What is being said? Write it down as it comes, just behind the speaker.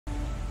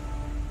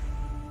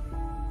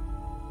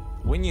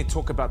When you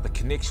talk about the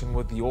connection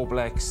with the All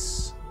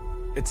Blacks,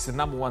 it's the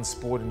 #1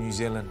 sport in New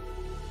Zealand.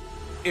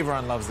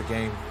 Everyone loves the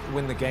game.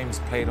 When the game's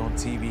played on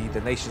TV,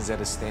 the nation's at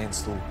a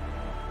standstill.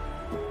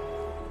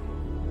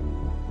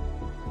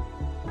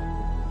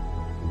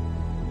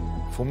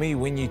 For me,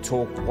 when you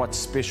talk what's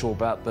special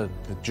about the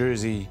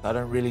jersey, I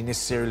don't really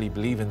necessarily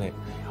believe in that.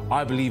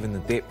 I believe in the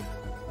depth.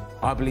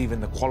 I believe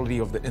in the quality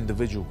of the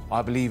individual.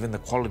 I believe in the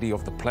quality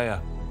of the player.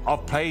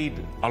 I've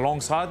played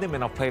alongside them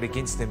and I've played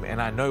against them,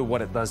 and I know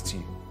what it does to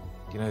you.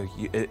 You know,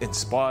 it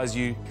inspires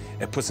you,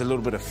 it puts a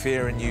little bit of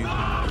fear in you.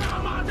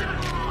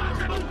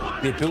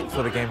 They're built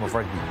for the game of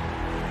rugby.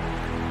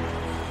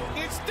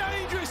 It's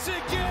dangerous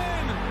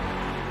again.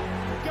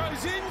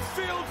 Goes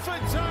infield for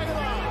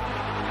Taylor.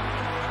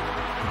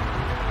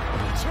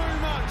 Too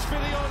much for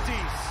the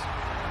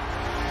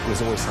Aussies.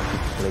 There's always something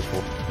to play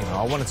for. You know,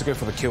 I wanted to go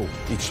for the kill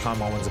each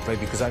time I wanted to play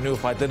because I knew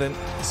if I didn't,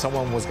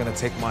 someone was going to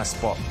take my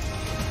spot.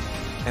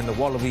 And the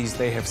Wallabies,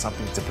 they have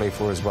something to play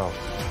for as well.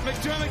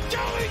 McDermott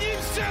going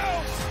himself!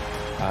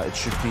 It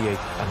should be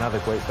another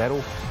great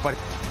battle, but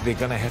they're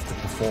going to have to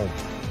perform.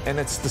 And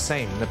it's the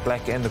same, the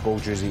black and the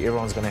gold jersey,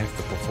 everyone's going to have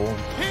to perform.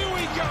 Here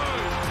we go!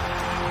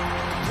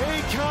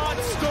 He can't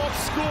stop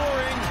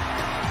scoring.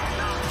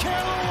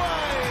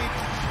 Callaway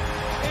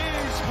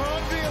is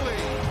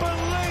revealing.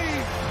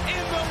 Believe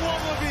in the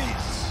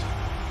Wallabies.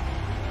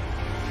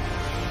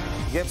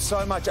 Yep,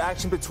 so much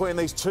action between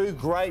these two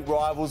great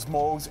rivals,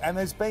 Morgs, and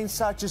there's been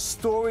such a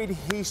storied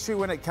history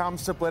when it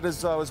comes to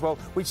Bledisloe as well,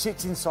 which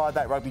sits inside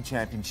that rugby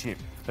championship.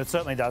 It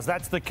certainly does.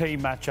 That's the key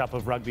matchup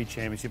of rugby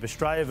championship.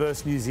 Australia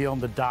versus New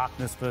Zealand, the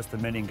darkness versus the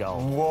men in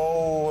gold.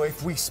 Whoa,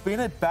 if we spin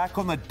it back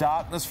on the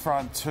darkness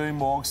front too,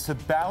 Morgs, to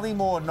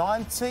Ballymore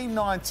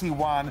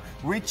 1991,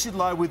 Richard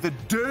Lowe with the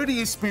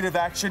dirtiest bit of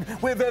action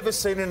we've ever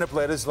seen in a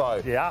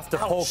Bledisloe. Yeah, after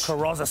Paul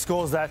Carrozza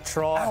scores that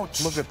try,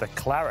 look at the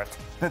claret.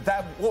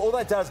 All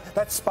that does,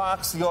 that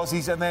sparks the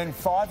Aussies, and then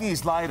 5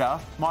 years later,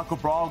 Michael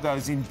Bryle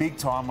goes in big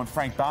time on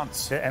Frank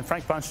Bunce. Yeah, and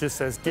Frank Bunce just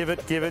says, give it.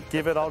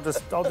 I'll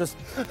just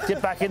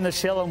get back in the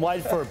shell and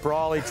wait for it.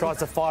 Bryle, he tries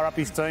to fire up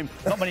his team.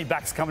 Not many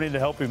backs coming in to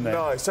help him there.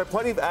 No, so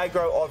plenty of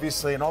aggro,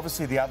 obviously, and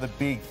obviously the other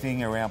big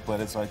thing around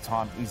Bledisloe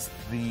time is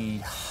the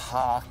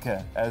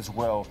haka as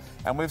well.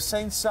 And we've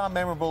seen some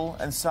memorable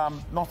and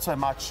some not so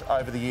much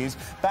over the years.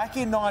 Back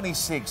in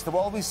 '96, the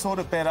Wallabies thought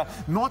it better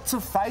not to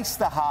face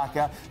the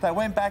haka. They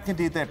went back and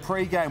did their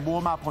pre-game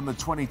warm-up on the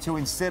 22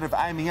 instead of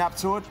aiming up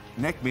to it.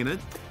 Neck minute.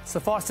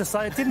 Suffice to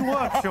say, it didn't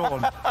work,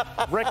 Sean.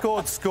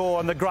 Record score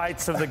and the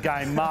greats of the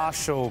game,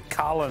 Marshall,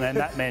 Cullen, and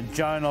that man,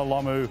 Jonah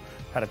Lomu,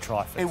 had a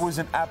try fest. It was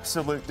an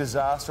absolute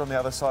disaster on the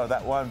other side of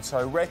that one,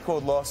 so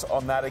record loss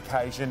on that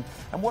occasion.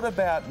 And what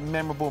about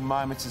memorable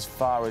moments as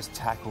far as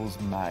tackles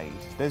made?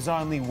 There's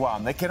only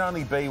one. There can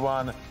only be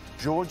one.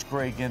 George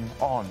Gregan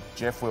on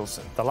Jeff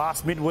Wilson. The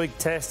last midweek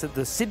test at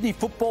the Sydney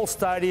Football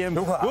Stadium.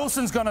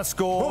 Wilson's going to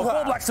score.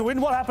 All Blacks to win.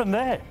 What happened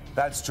there?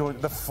 That's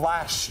the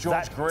flash.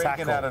 George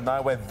Gregan out of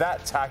nowhere.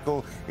 That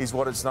tackle is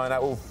what it's known as.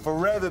 It will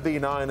forever be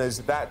known as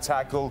that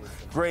tackle.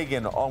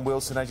 Gregan on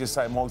Wilson. As you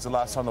say, Morgs, the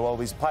last time the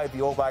Wallabies played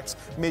the All Blacks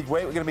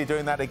midweek. We're going to be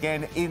doing that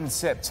again in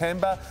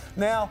September.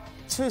 Now,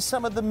 to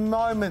some of the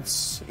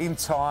moments in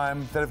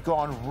time that have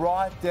gone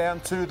right down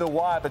to the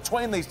wire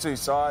between these two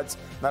sides.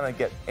 They don't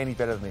get any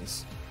better than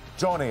this.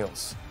 John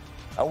Eales,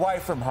 away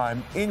from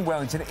home, in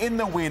Wellington, in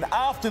the win,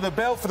 after the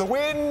bell for the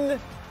win.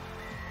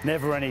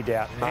 Never any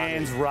doubt.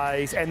 Hands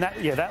raised. And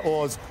that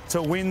was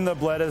to win the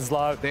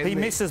Bledisloe. He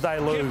misses, they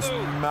lose.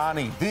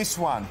 Money. This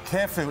one,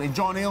 carefully, in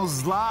John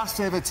Eales'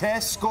 last ever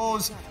test,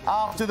 scores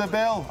after the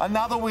bell.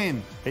 Another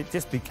win. It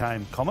just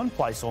became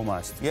commonplace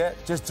almost. Yeah,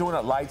 just doing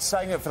it late,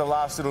 saying it for the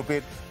last little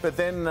bit. But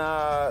then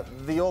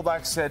the All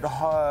Blacks said,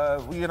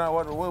 you know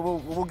what,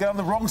 we'll get on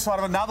the wrong side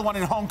of another one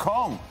in Hong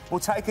Kong.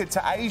 We'll take it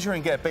to Asia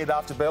and get beat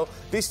after bell.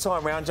 This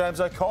time round, James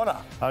O'Connor.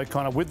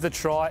 O'Connor with the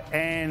try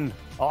and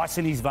ice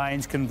in his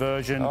veins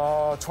conversion.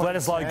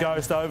 Bledisloe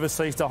goes to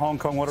overseas to Hong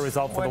Kong. What a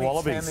result for the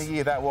Wallabies. The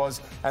year that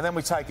was. And then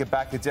we take it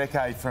back a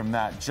decade from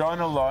that.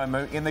 Jonah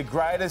Lomu in the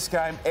greatest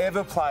game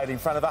ever played in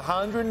front of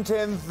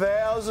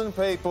 110,000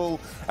 people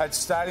at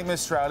Stadium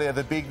Australia.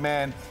 The big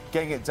man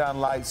getting it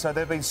done late. So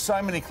there have been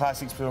so many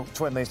classics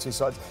between these two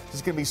sides.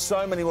 There's going to be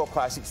so many more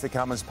classics to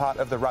come as part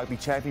of the Rugby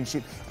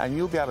Championship. And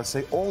you'll be able to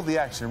see all the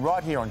action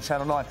right here on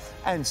Channel 9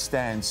 and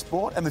Stan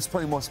Sport. And there's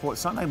plenty more Sports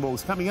Sunday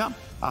Morgs coming up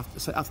after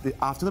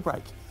the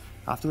break.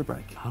 After the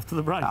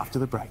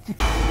break.